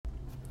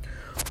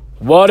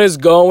What is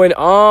going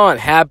on?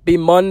 Happy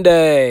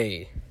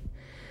Monday.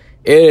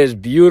 It is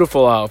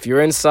beautiful out. If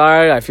you're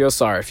inside, I feel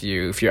sorry for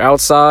you. If you're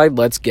outside,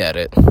 let's get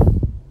it.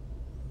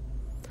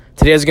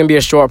 Today is going to be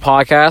a short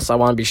podcast. I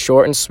want to be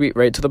short and sweet,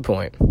 right to the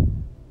point.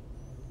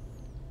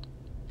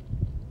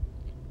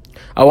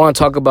 I want to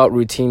talk about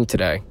routine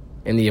today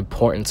and the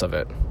importance of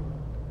it.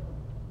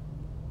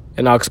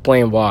 And I'll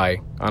explain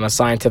why on a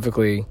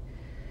scientifically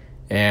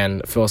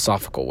and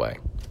philosophical way.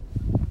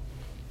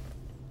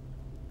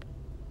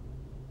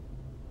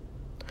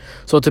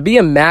 So to be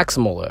a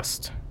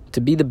maximalist,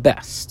 to be the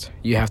best,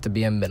 you have to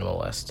be a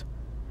minimalist.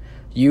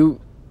 And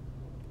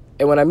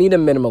when I mean a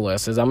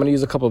minimalist, is I'm going to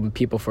use a couple of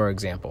people for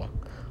example.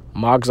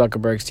 Mark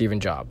Zuckerberg, Steve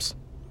Jobs.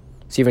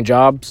 Steve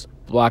Jobs,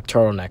 black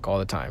turtleneck all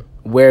the time.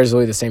 Wears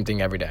literally the same thing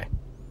every day.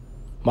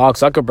 Mark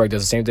Zuckerberg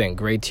does the same thing.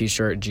 Gray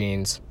t-shirt,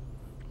 jeans,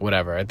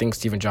 whatever. I think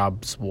Steve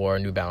Jobs wore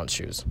New Balance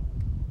shoes.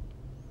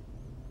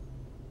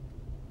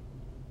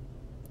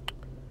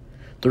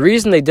 The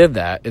reason they did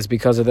that is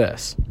because of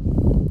this.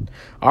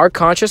 Our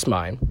conscious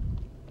mind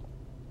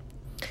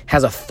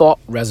has a thought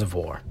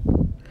reservoir.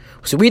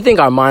 So we think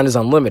our mind is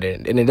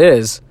unlimited, and it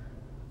is,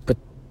 but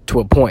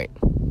to a point.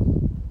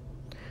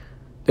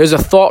 There's a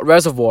thought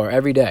reservoir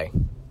every day.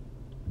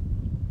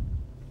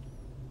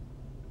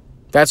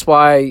 That's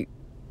why,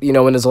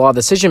 when there's a lot of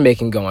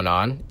decision-making going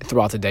on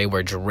throughout the day,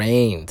 we're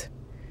drained.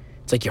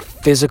 It's like you're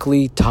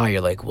physically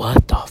tired, like,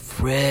 what the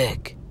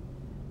frick?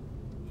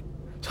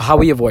 So how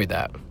we avoid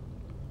that?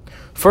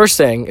 First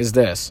thing is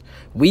this.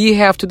 We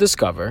have to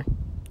discover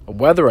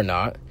whether or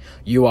not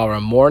you are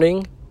a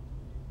morning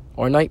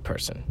or night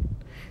person.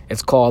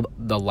 It's called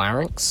the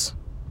larynx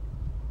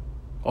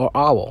or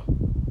owl.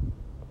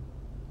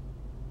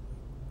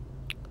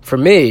 For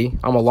me,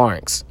 I'm a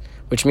larynx,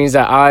 which means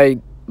that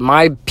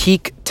my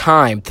peak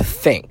time to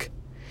think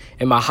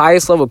and my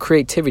highest level of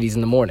creativity is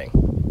in the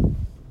morning.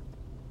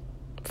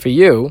 For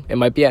you, it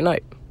might be at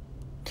night.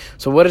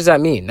 So what does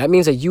that mean? That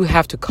means that you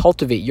have to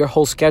cultivate your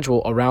whole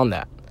schedule around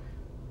that.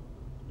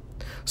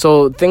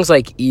 So things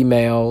like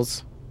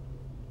emails,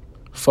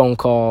 phone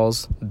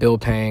calls, bill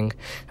paying,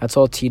 that's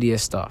all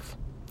tedious stuff.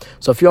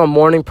 So if you're a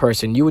morning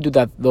person, you would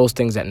do those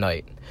things at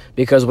night.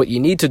 Because what you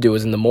need to do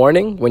is in the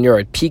morning, when you're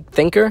a peak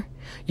thinker,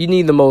 you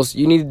need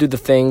to do the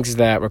things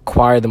that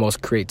require the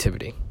most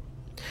creativity.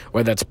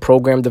 Whether that's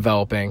program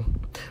developing,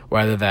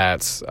 whether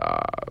that's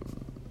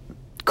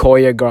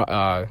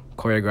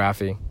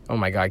choreography. Oh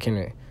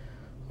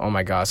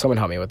my God, someone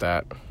help me with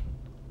that.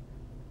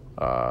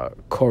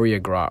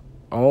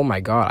 Oh my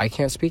God, I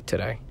can't speak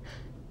today.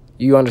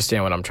 You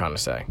understand what I'm trying to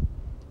say.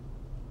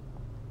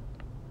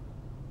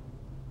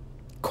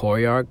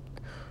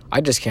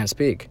 I just can't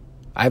speak.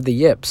 I have the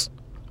yips.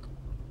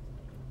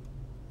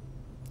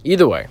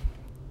 Either way,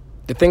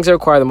 the things that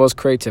require the most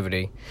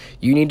creativity,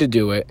 you need to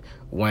do it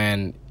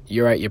when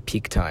you're at your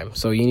peak time.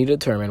 So you need to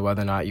determine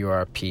whether or not you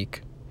are a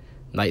peak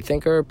night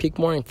thinker or a peak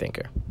morning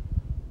thinker.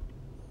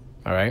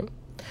 All right?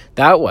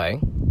 That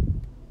way,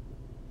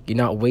 you're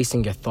not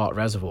wasting your thought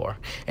reservoir.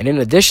 And in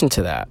addition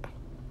to that,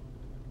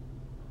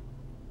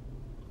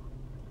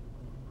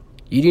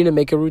 you need to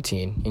make a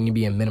routine and you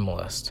be a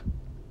minimalist.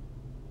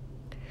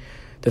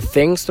 The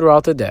things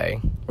throughout the day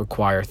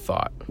require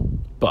thought.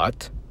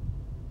 But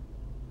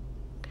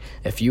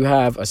if you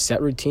have a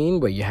set routine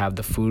where you have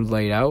the food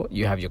laid out,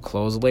 you have your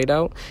clothes laid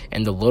out,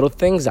 and the little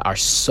things that are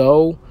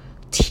so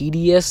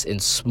tedious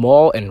and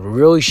small and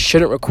really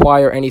shouldn't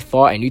require any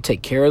thought, and you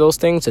take care of those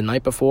things the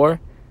night before,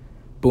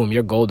 boom,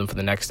 you're golden for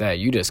the next day.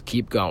 You just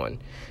keep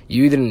going.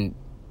 You didn't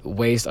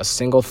waste a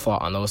single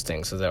thought on those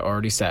things because they're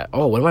already set.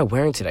 Oh, what am I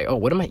wearing today? Oh,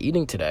 what am I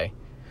eating today?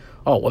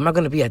 Oh, what am I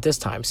going to be at this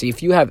time? See,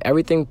 if you have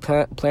everything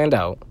planned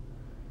out,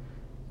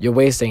 you're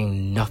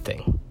wasting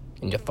nothing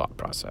in your thought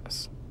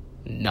process.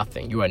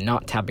 Nothing. You are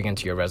not tapping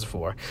into your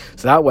reservoir.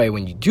 So that way,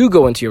 when you do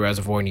go into your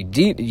reservoir and you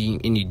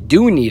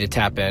do need to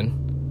tap in,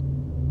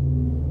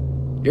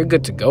 you're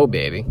good to go,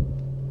 baby.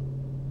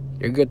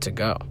 You're good to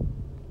go.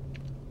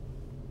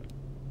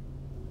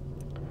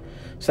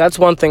 So that's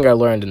one thing I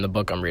learned in the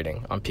book I'm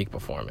reading on peak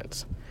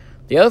performance.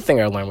 The other thing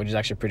I learned, which is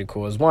actually pretty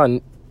cool, is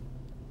one,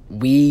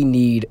 we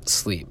need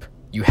sleep.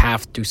 You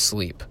have to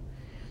sleep.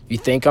 You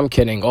think I'm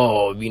kidding.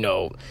 Oh,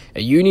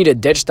 you need to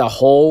ditch the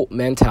whole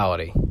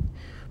mentality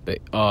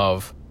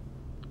of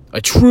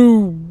a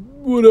true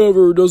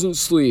whatever doesn't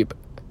sleep.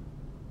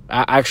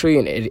 Actually,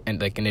 an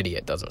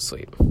idiot doesn't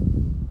sleep.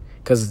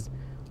 Because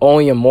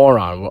only a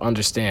moron will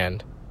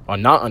understand or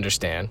not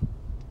understand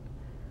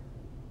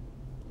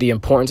the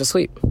importance of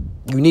sleep.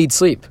 You need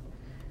sleep.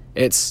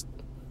 It's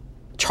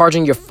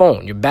charging your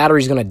phone. Your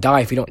battery's going to die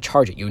if you don't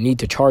charge it. You need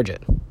to charge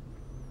it.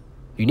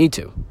 You need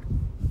to.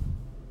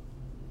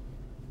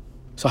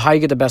 So how you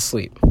get the best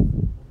sleep?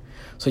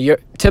 So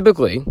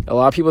typically, a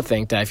lot of people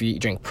think that if you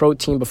drink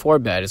protein before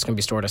bed, it's going to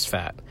be stored as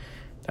fat.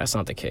 That's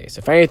not the case.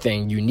 If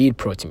anything, you need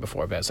protein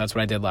before bed. So that's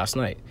what I did last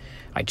night.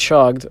 I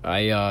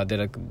did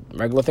a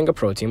regular thing of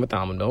protein with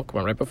almond milk,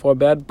 went right before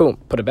bed, boom,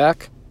 put it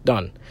back,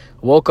 done.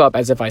 Woke up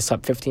as if I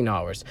slept 15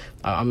 hours.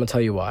 I'm going to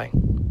tell you why.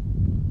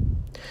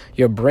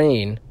 Your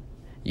brain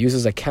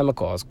uses a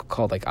chemical. It's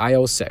called like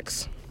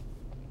IO6.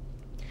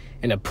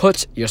 And it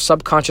puts your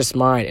subconscious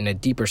mind in a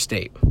deeper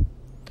state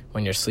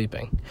when you're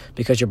sleeping,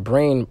 because your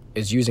brain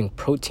is using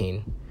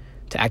protein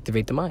to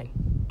activate the mind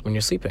when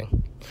you're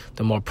sleeping.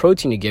 The more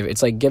protein you give,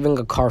 it's like giving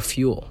a car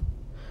fuel,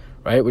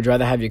 right? Would you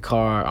rather have your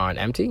car on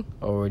empty,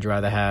 or would you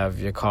rather have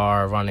your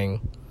car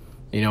running,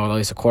 at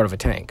least a quarter of a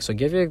tank? So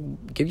give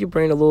your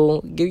brain a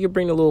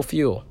little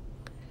fuel.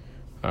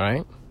 All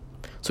right?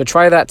 So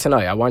try that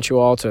tonight. I want you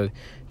all to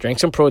drink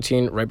some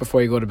protein right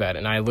before you go to bed.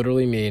 And I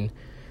literally mean,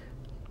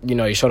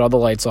 you shut all the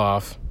lights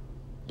off,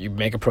 you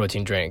make a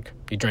protein drink,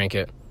 you drink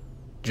it,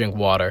 drink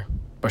water,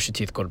 brush your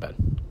teeth, go to bed.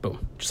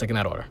 Boom. Just like in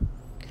that order.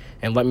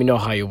 And let me know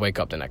how you wake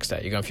up the next day.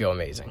 You're going to feel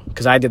amazing.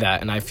 Because I did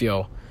that, and I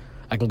feel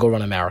I can go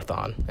run a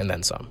marathon and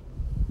then some.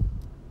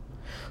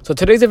 So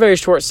today's a very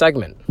short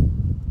segment.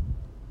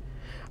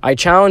 I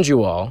challenge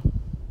you all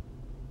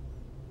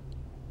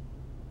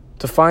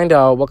to find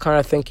out what kind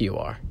of thinker you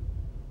are.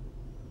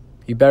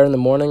 You better in the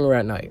morning or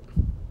at night?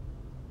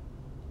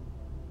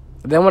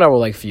 Then what I would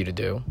like for you to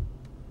do,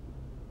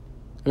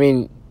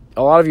 a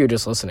lot of you are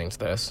just listening to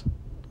this.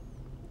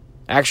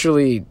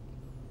 Actually,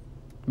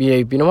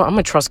 you know what? I'm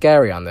going to trust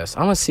Gary on this.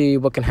 I'm going to see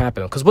what can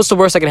happen. Because what's the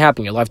worst that can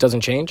happen? Your life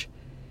doesn't change?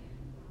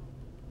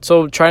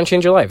 So try and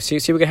change your life. See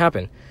what can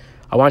happen.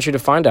 I want you to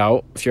find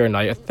out if you're a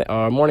night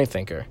or a morning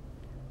thinker.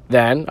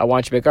 Then I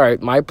want you to be like, all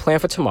right, my plan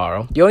for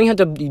tomorrow. You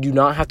do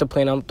not have to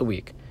plan out the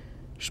week.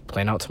 Just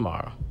plan out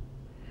tomorrow.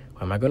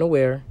 What am I going to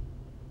wear?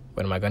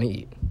 What am I going to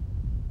eat?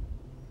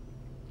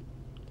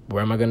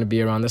 Where am I going to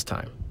be around this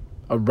time?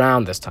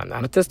 Around this time.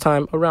 Not at this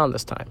time, around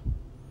this time.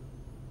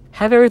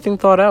 Have everything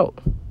thought out.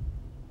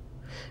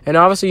 And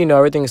obviously,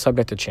 everything is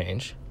subject to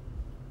change.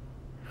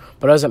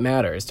 But it doesn't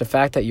matter. It's the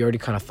fact that you already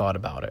kind of thought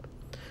about it.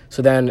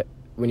 So then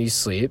when you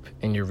sleep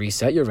and you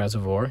reset your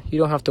reservoir, you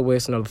don't have to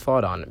waste another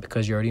thought on it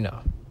because you already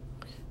know.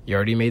 You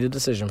already made the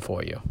decision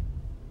for you.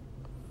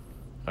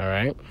 All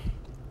right?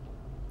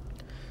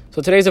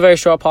 So today's a very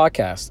short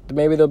podcast.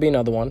 Maybe there'll be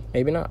another one.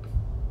 Maybe not.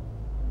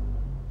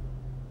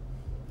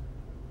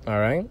 All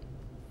right?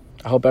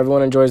 I hope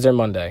everyone enjoys their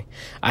Monday.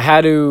 I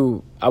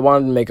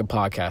wanted to make a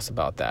podcast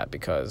about that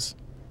because,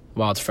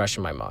 it's fresh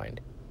in my mind.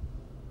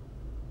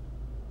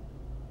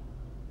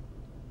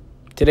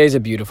 Today's a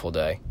beautiful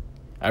day.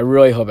 I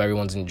really hope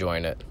everyone's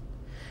enjoying it.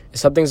 If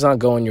something's not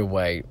going your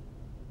way,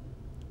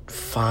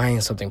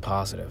 find something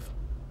positive.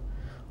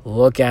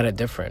 Look at it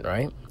different,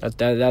 right?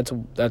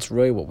 That's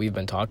really what we've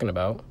been talking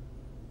about.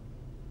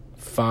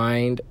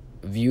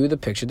 View the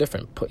picture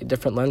different. Put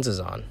different lenses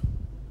on.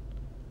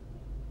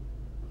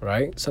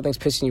 Right? Something's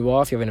pissing you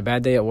off. You're having a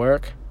bad day at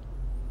work.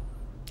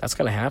 That's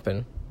gonna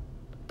happen,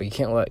 but you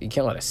can't let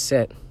it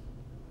sit.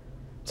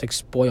 It's like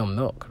spoiled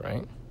milk,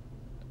 right?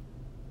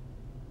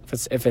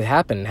 If it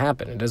happened,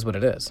 it is what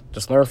it is.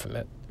 Just learn from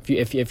it.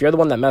 If you're the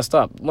one that messed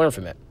up, learn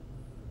from it.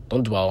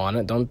 Don't dwell on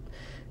it. Don't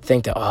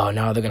think that,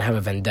 no, they're gonna have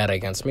a vendetta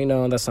against me.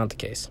 No, that's not the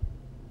case.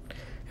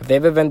 If they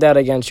have a vendetta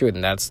against you,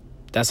 then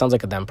that sounds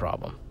like a them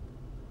problem.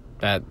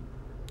 That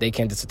they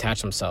can't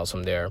disattach themselves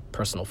from their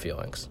personal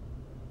feelings.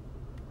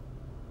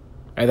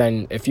 And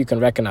then if you can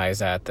recognize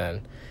that,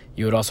 then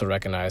you would also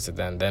recognize that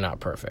then they're not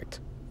perfect.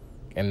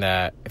 And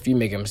that if you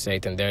make a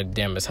mistake, then they're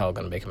damn as hell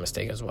going to make a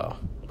mistake as well.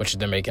 Which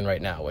they're making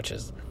right now, which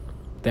is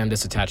them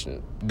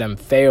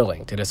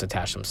failing to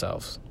disattach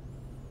themselves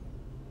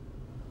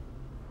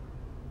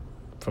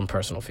from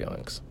personal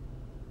feelings.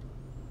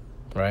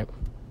 Right?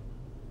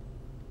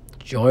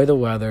 Enjoy the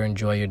weather,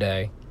 enjoy your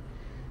day.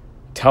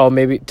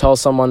 Tell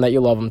someone that you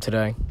love them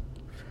today.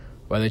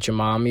 Whether it's your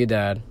mom or your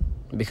dad,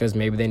 because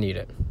maybe they need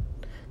it.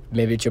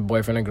 Maybe it's your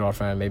boyfriend or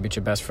girlfriend. Maybe it's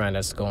your best friend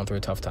that's going through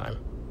a tough time.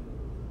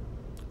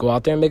 Go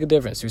out there and make a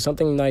difference. Do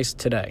something nice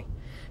today.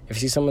 If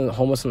you see someone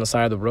homeless on the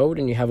side of the road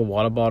and you have a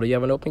water bottle you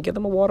haven't opened, give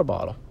them a water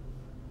bottle.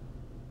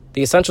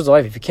 The essentials of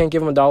life. If you can't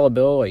give them a dollar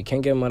bill or you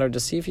can't give them whatever,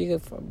 just see if you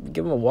can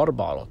give them a water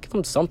bottle. Give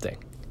them something.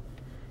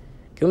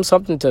 Give them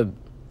something to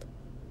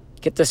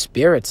get their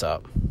spirits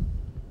up.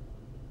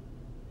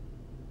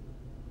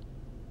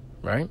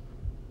 Right?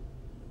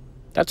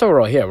 That's why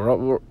we're all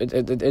here.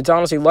 It's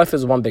honestly, life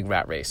is one big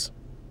rat race.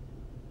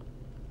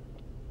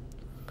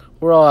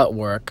 We're all at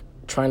work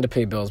trying to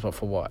pay bills, but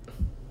for what?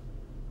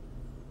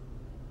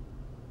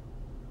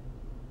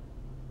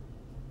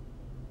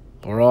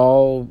 We're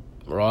all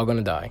going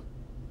to die.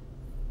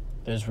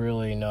 There's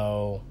really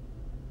no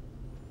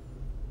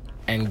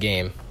end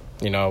game.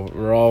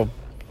 We're all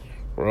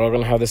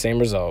going to have the same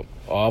result.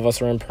 All of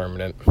us are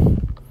impermanent.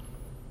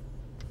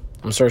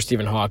 I'm sure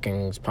Stephen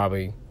Hawking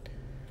probably,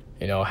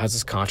 has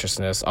his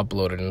consciousness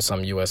uploaded in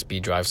some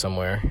USB drive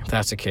somewhere. If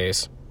that's the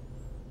case,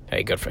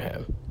 hey, good for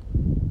him.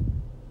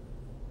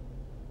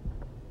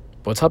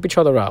 But let's help each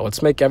other out.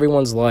 Let's make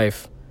everyone's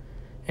life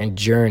and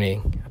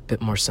journey a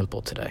bit more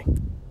simple today.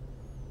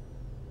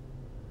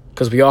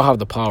 Because we all have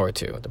the power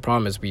to. The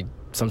problem is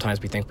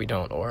sometimes we think we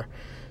don't, or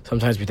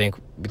sometimes we think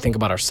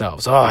about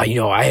ourselves.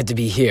 I had to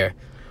be here.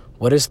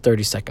 What is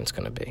 30 seconds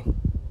going to be?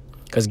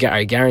 Because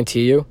I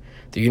guarantee you,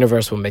 the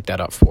universe will make that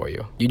up for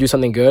you. You do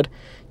something good,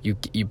 you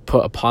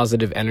put a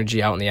positive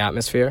energy out in the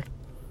atmosphere,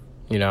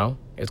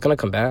 it's going to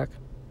come back.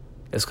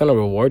 It's going to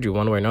reward you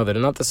one way or another.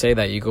 And not to say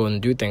that you go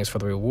and do things for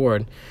the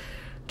reward.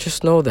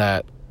 Just know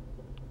that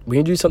when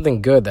you do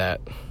something good,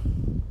 that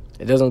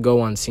it doesn't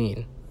go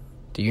unseen.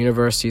 The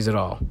universe sees it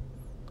all.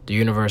 The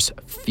universe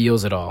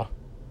feels it all.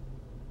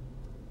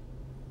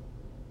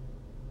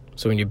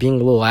 So when you're being a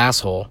little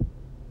asshole,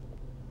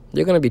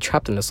 you're going to be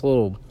trapped in this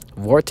little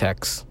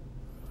vortex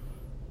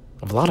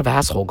of a lot of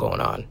asshole going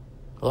on.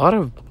 A lot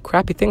of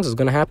crappy things is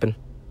going to happen.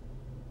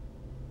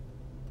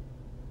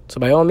 So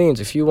by all means,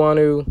 if you want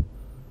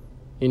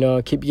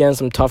to, keep getting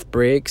some tough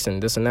breaks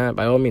and this and that,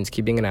 by all means,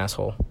 keep being an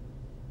asshole.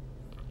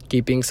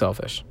 Keep being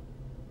selfish.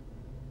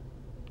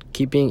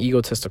 Keep being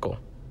egotistical.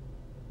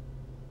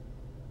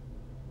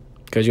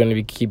 Because you're going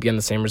to keep getting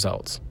the same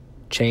results.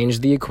 Change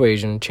the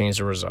equation, change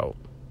the result.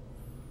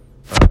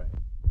 All right.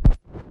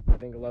 I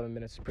think 11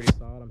 minutes is pretty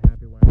solid. I'm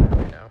happy where I'm at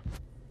right now.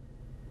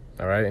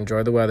 All right,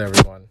 enjoy the weather,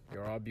 everyone.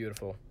 You're all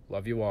beautiful.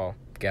 Love you all.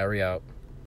 Gary out.